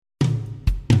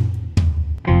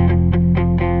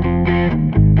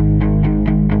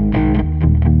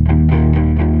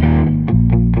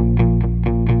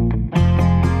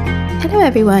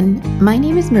everyone, my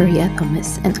name is Maria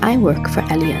Thomas and I work for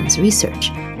Allianz Research,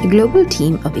 a global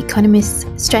team of economists,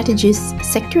 strategists,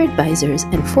 sector advisors,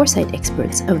 and foresight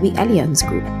experts of the Allianz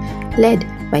Group, led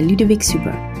by Ludovic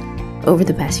Subin. Over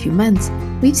the past few months,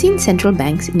 we've seen central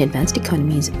banks in advanced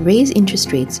economies raise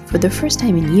interest rates for the first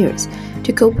time in years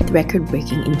to cope with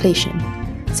record-breaking inflation.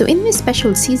 So in this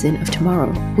special season of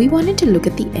Tomorrow, we wanted to look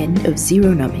at the end of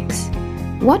zeronomics.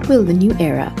 What will the new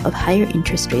era of higher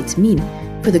interest rates mean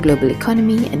for the global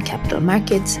economy and capital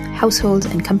markets, households,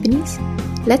 and companies?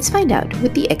 Let's find out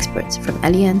with the experts from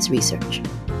Allianz Research.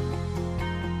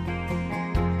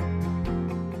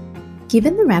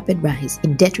 Given the rapid rise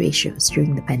in debt ratios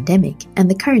during the pandemic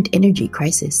and the current energy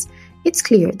crisis, it's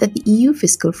clear that the EU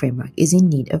fiscal framework is in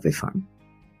need of reform.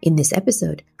 In this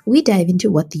episode, we dive into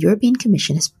what the European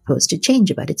Commission has proposed to change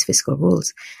about its fiscal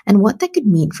rules and what that could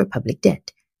mean for public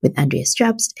debt, with Andreas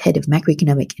Jobst, Head of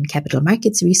Macroeconomic and Capital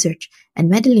Markets Research, and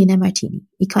Maddalena Martini,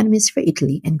 Economist for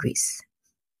Italy and Greece.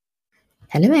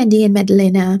 Hello, Andy and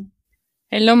Maddalena.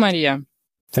 Hello, Maria.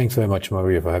 Thanks very much,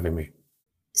 Maria, for having me.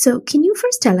 So, can you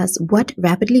first tell us what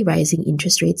rapidly rising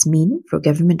interest rates mean for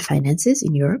government finances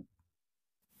in Europe?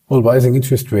 Well, rising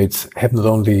interest rates have not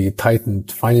only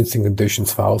tightened financing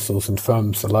conditions for households and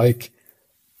firms alike,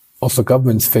 also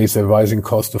governments face a rising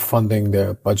cost of funding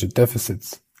their budget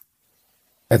deficits.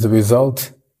 As a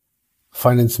result,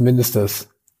 finance ministers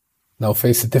now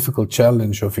face a difficult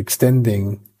challenge of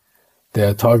extending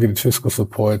their targeted fiscal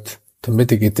support to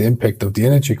mitigate the impact of the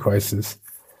energy crisis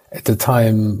at a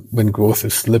time when growth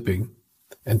is slipping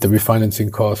and the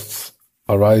refinancing costs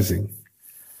are rising.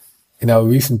 In our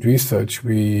recent research,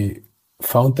 we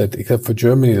found that except for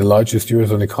Germany, the largest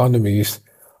Eurozone economies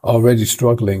are already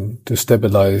struggling to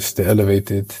stabilize the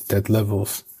elevated debt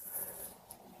levels.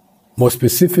 More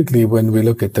specifically, when we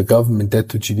look at the government debt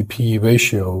to GDP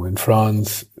ratio in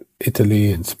France,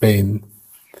 Italy, and Spain,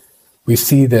 we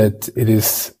see that it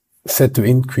is set to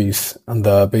increase under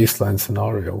a baseline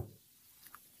scenario.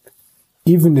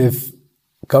 Even if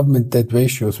government debt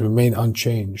ratios remain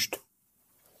unchanged,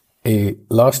 a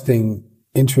lasting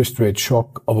interest rate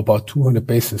shock of about 200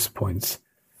 basis points,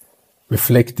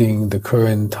 reflecting the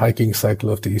current hiking cycle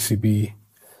of the ECB,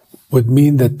 would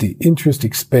mean that the interest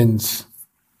expense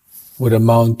would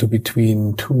amount to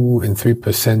between 2 and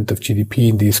 3% of GDP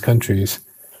in these countries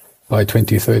by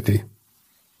 2030.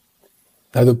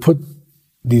 Now, to put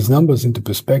these numbers into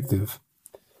perspective,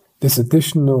 this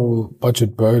additional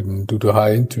budget burden due to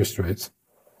high interest rates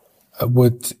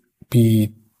would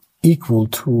be equal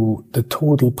to the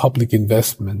total public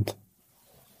investment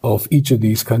of each of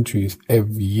these countries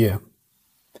every year.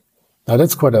 Now,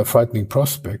 that's quite a frightening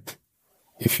prospect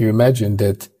if you imagine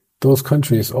that those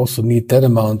countries also need that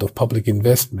amount of public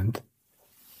investment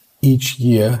each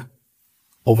year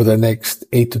over the next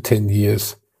 8 to 10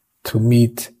 years to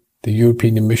meet the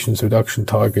European emissions reduction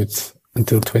targets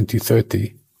until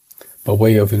 2030 by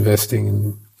way of investing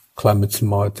in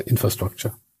climate-smart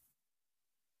infrastructure.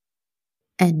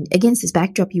 And against this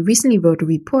backdrop, you recently wrote a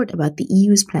report about the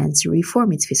EU's plans to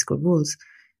reform its fiscal rules.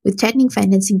 With tightening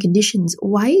financing conditions,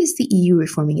 why is the EU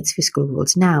reforming its fiscal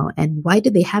rules now, and why do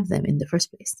they have them in the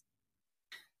first place?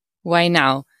 Why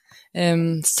now?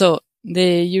 So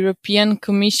the European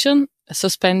Commission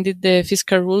suspended the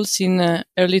fiscal rules in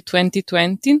early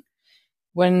 2020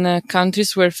 when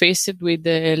countries were faced with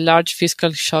large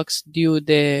fiscal shocks due to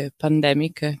the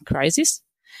pandemic crisis.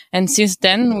 And since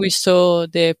then, we saw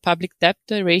the public debt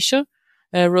ratio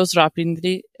rose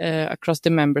rapidly across the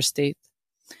member state.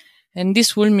 And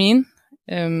this will mean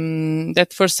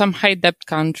that for some high debt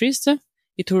countries,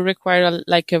 it will require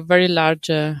a very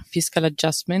large fiscal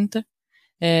adjustment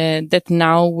that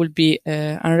now will be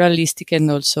unrealistic and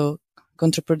also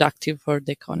counterproductive for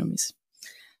the economies.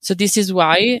 So this is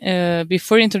why,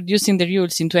 before introducing the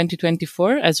rules in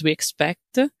 2024, as we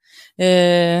expect,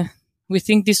 we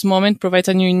think this moment provides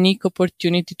a unique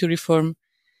opportunity to reform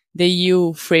the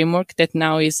EU framework that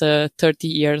now is 30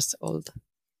 years old.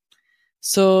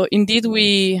 So indeed,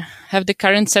 we have the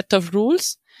current set of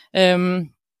rules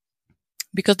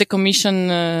because the Commission,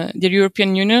 the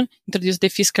European Union, introduced the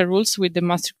fiscal rules with the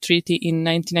Maastricht Treaty in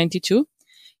 1992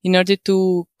 in order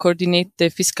to coordinate the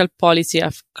fiscal policy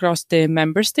across the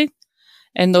member state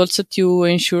and also to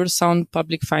ensure sound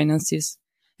public finances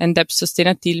and debt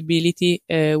sustainability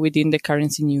within the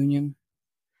currency union.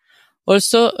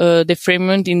 Also, the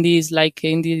framework in this,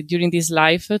 during this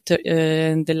life,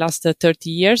 in the last 30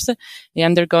 years, they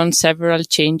undergone several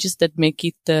changes that make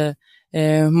it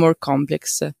more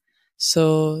complex.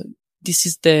 So this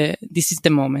is the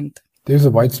moment. There's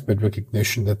a widespread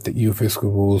recognition that the EU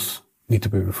fiscal rules need to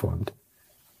be reformed.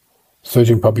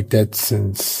 Surging public debt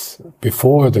since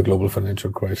before the global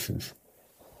financial crisis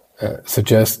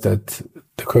suggests that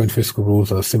the current fiscal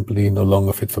rules are simply no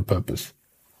longer fit for purpose.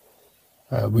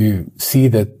 We see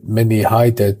that many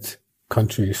high debt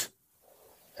countries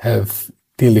have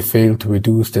clearly failed to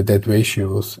reduce their debt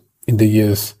ratios in the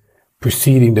years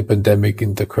preceding the pandemic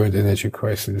and the current energy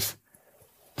crisis,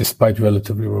 despite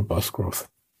relatively robust growth.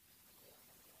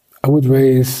 I would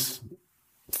raise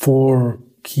 4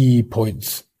 key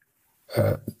points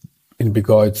in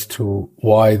regards to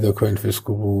why the current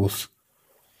fiscal rules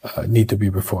need to be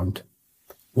reformed.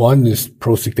 One is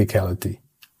procyclicality.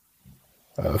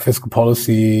 Fiscal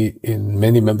policy in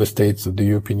many member states of the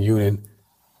European Union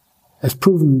has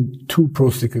proven too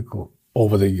procyclical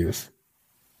over the years,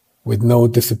 with no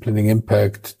disciplining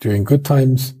impact during good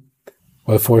times,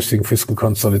 while forcing fiscal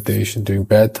consolidation during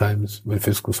bad times when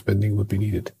fiscal spending would be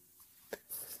needed.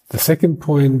 The second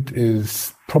point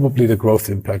is probably the growth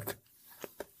impact.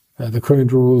 The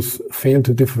current rules fail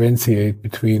to differentiate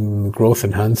between growth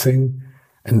enhancing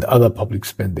and other public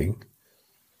spending.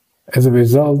 As a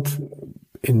result,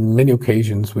 in many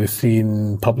occasions, we've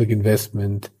seen public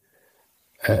investment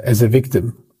as a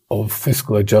victim of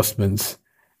fiscal adjustments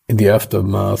in the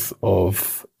aftermath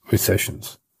of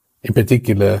recessions. In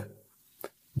particular,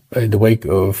 in the wake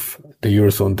of the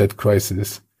Eurozone debt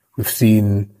crisis, we've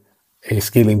seen a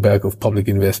scaling back of public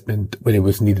investment when it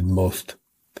was needed most.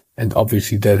 And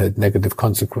obviously that had negative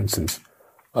consequences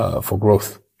for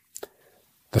growth.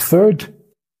 The third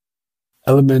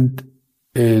element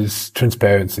is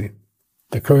transparency.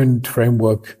 The current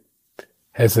framework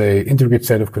has an intricate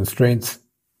set of constraints,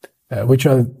 which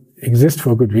exist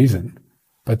for a good reason,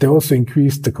 but they also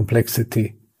increased the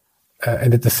complexity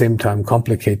and at the same time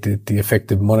complicated the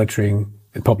effective monitoring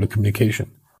and public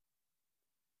communication.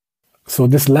 So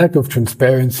this lack of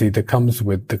transparency that comes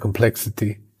with the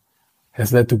complexity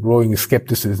has led to growing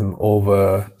skepticism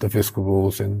over the fiscal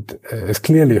rules and has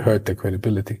clearly hurt their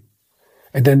credibility.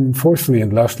 And then fourthly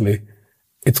and lastly,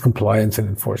 it's compliance and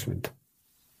enforcement.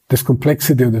 This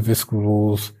complexity of the fiscal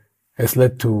rules has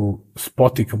led to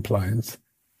spotty compliance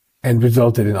and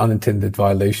resulted in unintended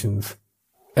violations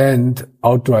and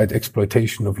outright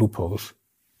exploitation of loopholes,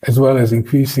 as well as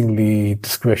increasingly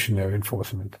discretionary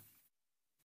enforcement.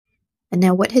 And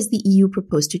now what has the EU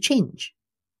proposed to change?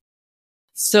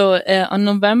 So on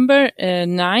November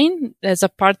 9, as a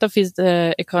part of its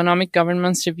economic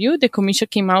governance review, the Commission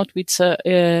came out with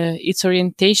its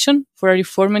orientation for a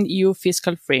reformed EU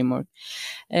fiscal framework.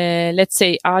 Let's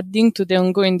say adding to the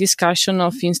ongoing discussion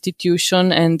of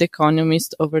institutions and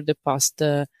economists over the past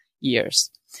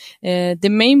years. The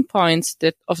main points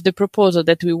of the proposal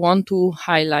that we want to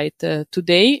highlight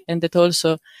today, and that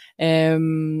also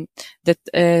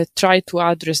try to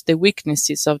address the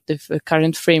weaknesses of the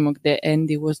current framework that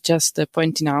Andy was just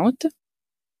pointing out,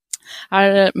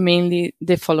 are mainly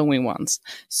the following ones.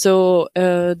 So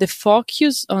the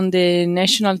focus on the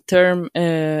national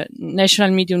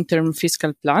medium-term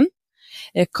fiscal plan,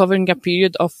 covering a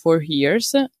period of 4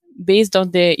 years, based on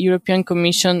the European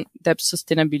Commission debt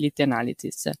sustainability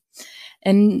analysis.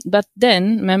 But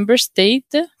then member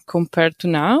states, compared to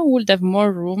now, would have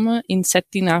more room in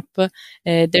setting up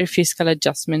their fiscal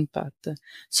adjustment path.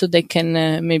 So they can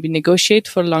maybe negotiate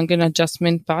for longer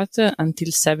adjustment path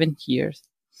until 7 years.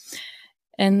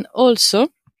 And also,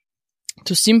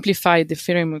 to simplify the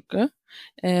framework,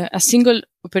 a single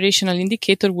operational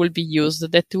indicator will be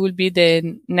used. That will be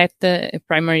the net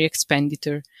primary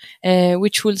expenditure,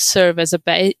 which will serve as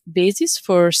a basis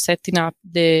for setting up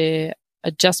the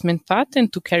adjustment path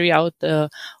and to carry out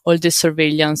all the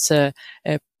surveillance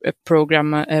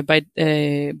program by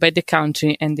the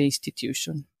country and the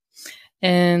institution.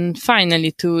 And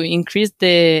finally, to increase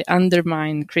the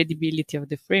undermine credibility of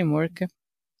the framework,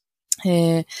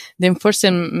 the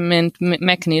enforcement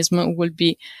mechanism will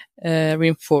be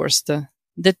reinforced.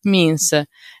 That means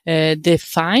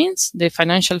the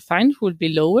financial fines will be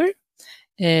lower,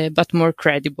 but more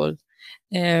credible.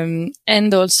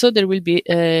 And also there will be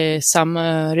some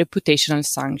reputational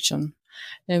sanction.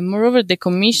 Moreover, the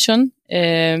Commission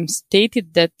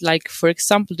stated that, like, for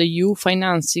example, the EU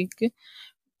financing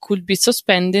could be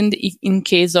suspended in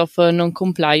case of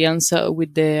non-compliance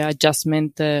with the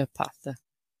adjustment path.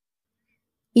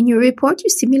 In your report, you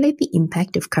simulate the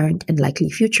impact of current and likely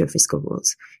future fiscal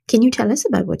rules. Can you tell us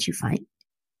about what you find?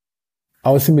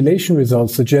 Our simulation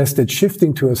results suggest that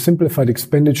shifting to a simplified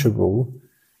expenditure rule,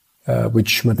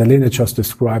 which Maddalena just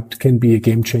described, can be a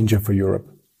game changer for Europe.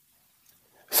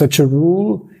 Such a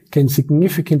rule can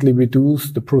significantly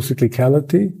reduce the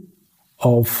procyclicality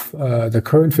of the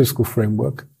current fiscal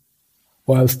framework,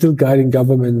 while still guiding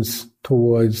governments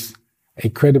towards a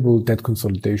credible debt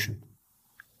consolidation.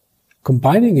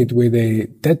 Combining it with a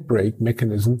debt brake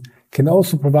mechanism can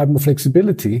also provide more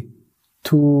flexibility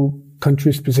to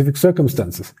country-specific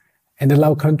circumstances and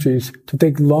allow countries to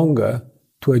take longer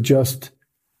to adjust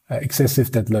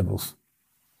excessive debt levels.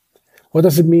 What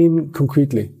does it mean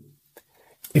concretely?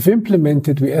 If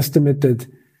implemented, we estimate that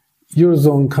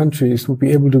Eurozone countries would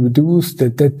be able to reduce their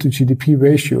debt to GDP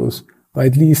ratios by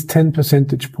at least 10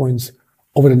 percentage points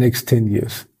over the next 10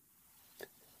 years.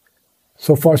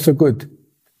 So far, so good,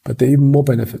 but there are even more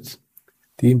benefits.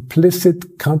 The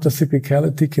implicit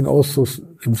countercyclicality can also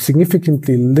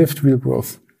significantly lift real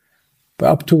growth by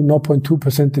up to 0.2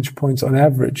 percentage points on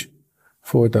average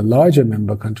for the larger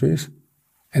member countries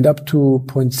and up to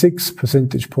 0.6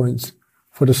 percentage points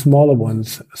for the smaller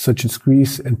ones, such as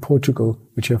Greece and Portugal,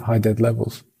 which have high debt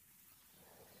levels.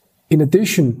 In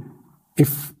addition,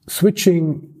 if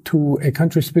switching to a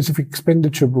country-specific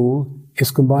expenditure rule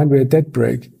is combined with a debt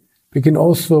brake, we can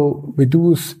also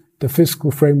reduce the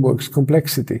fiscal framework's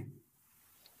complexity.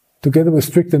 Together with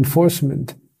strict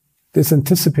enforcement, this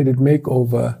anticipated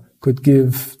makeover could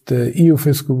give the EU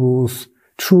fiscal rules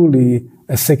truly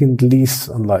a second lease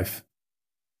on life.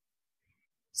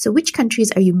 So which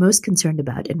countries are you most concerned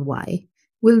about and why?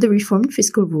 Will the reformed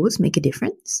fiscal rules make a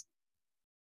difference?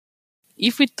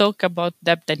 If we talk about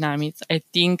debt dynamics, I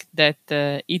think that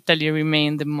Italy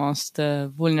remains the most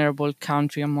vulnerable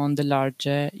country among the large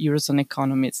Eurozone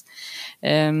economies.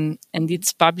 And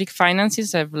its public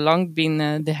finances have long been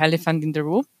the elephant in the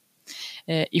room.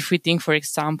 If we think, for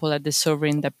example, at the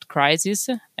sovereign debt crisis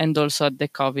and also at the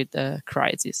COVID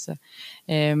crisis.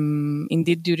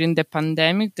 Indeed, during the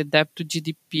pandemic, the debt to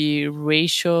GDP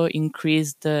ratio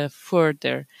increased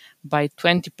further by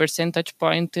 20 percentage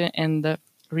points and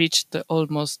reached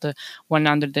almost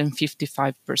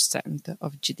 155%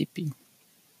 of GDP.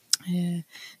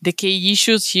 The key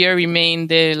issues here remain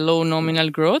the low nominal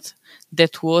growth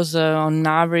that was on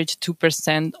average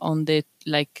 2% on the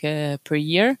per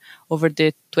year over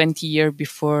the 20 years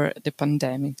before the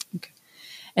pandemic. Okay.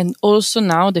 And also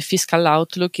now the fiscal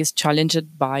outlook is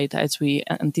challenged by, as we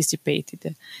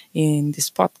anticipated in this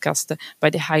podcast, by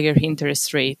the higher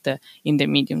interest rate in the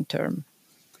medium term.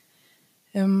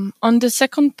 On the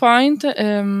second point,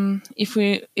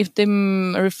 if the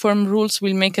reform rules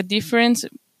will make a difference,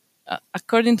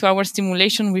 according to our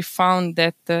simulation, we found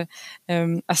that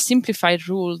a simplified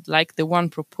rule like the one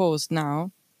proposed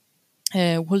now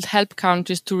would help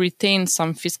countries to retain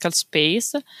some fiscal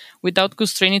space without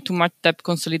constraining too much debt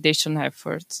consolidation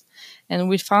efforts. And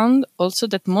we found also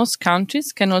that most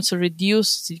countries can also reduce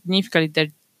significantly their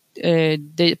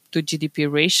debt to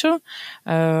GDP ratio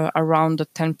around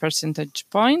 10 percentage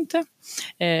point,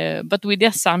 but with the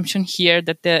assumption here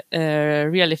that the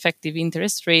real effective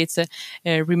interest rates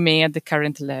remain at the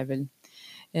current level.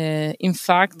 In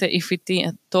fact, if we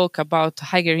talk about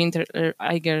higher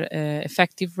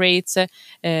effective rates,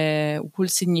 will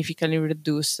significantly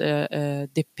reduce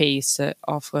the pace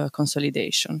of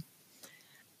consolidation.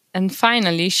 And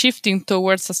finally, shifting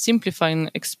towards a simplifying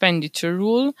expenditure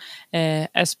rule,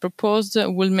 as proposed,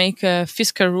 will make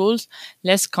fiscal rules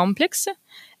less complex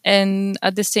and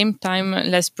at the same time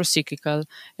less procyclical,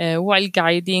 while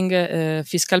guiding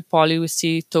fiscal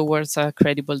policy towards a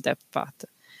credible debt path.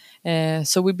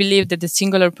 So we believe that the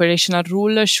single operational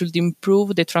rule should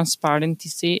improve the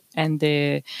transparency and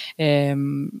the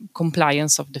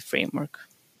compliance of the framework.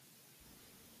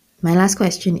 My last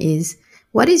question is,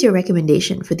 what is your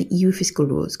recommendation for the EU fiscal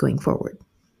rules going forward?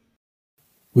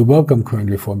 We welcome current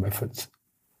reform efforts,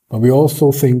 but we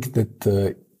also think that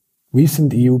the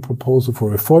recent EU proposal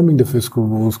for reforming the fiscal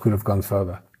rules could have gone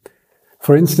further.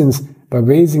 For instance, by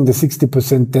raising the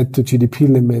 60% debt to GDP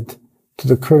limit to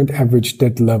the current average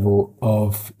debt level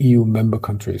of EU member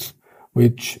countries,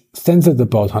 which stands at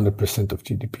about 100% of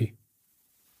GDP.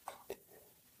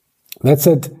 That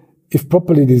said, if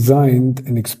properly designed,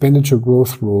 an expenditure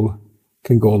growth rule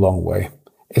can go a long way,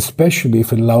 especially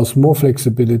if it allows more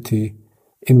flexibility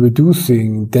in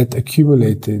reducing debt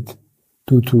accumulated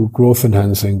due to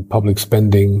growth-enhancing public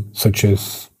spending, such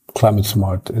as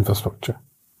climate-smart infrastructure.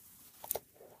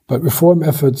 But reform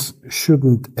efforts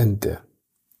shouldn't end there.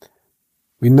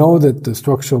 We know that the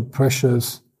structural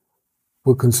pressures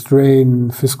will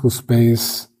constrain fiscal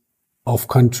space of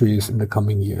countries in the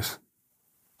coming years.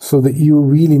 So the EU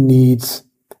really needs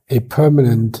a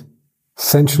permanent,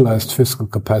 centralized fiscal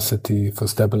capacity for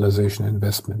stabilization and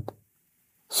investment.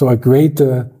 So a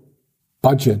greater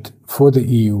budget for the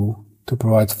EU to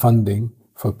provide funding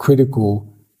for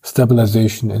critical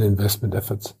stabilization and investment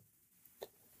efforts.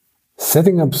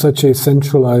 Setting up such a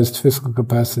centralized fiscal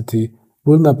capacity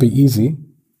will not be easy,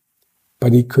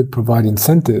 but it could provide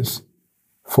incentives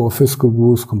for fiscal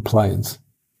rules compliance,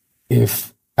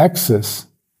 if access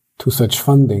to such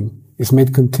funding is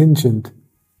made contingent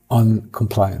on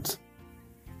compliance.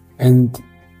 And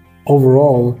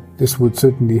overall, this would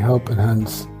certainly help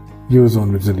enhance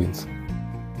Eurozone resilience.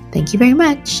 Thank you very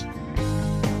much.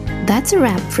 That's a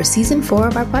wrap for season 4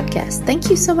 of our podcast. Thank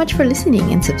you so much for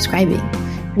listening and subscribing.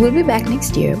 We'll be back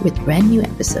next year with brand new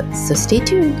episodes, so stay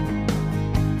tuned.